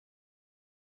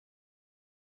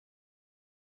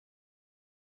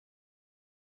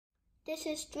This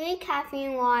is 3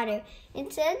 caffeine water.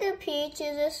 It said the pH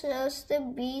is supposed to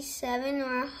be 7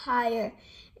 or higher.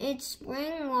 It's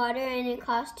spring water and it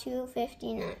costs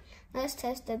 $2.59. Let's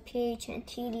test the pH and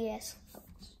TDS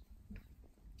levels.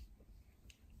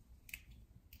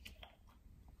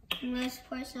 Let's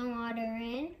pour some water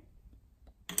in.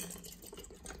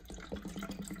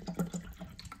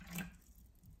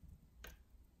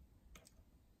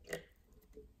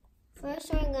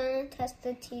 First, we're going to test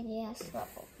the TDS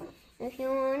level. If you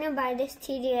want to buy this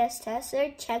TDS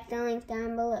tester, check the link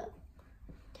down below.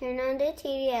 Turn on the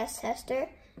TDS tester,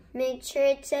 make sure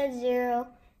it's at 0,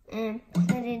 and put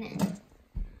it in.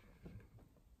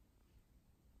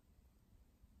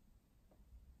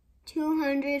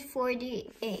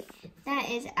 248. That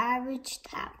is average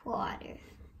tap water.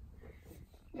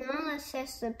 Now let's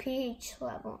test the pH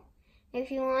level. If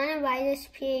you want to buy this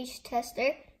pH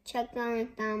tester, check the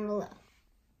link down below.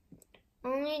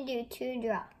 Only do 2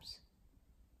 drops.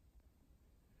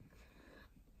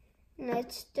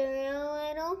 Let's stir it a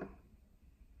little.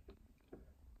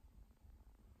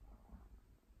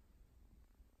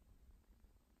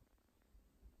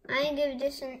 I give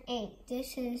this an 8.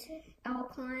 This is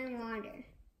alkaline water.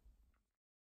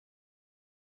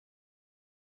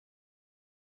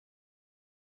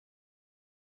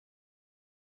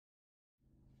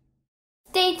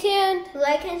 Stay tuned,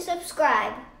 like and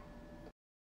subscribe.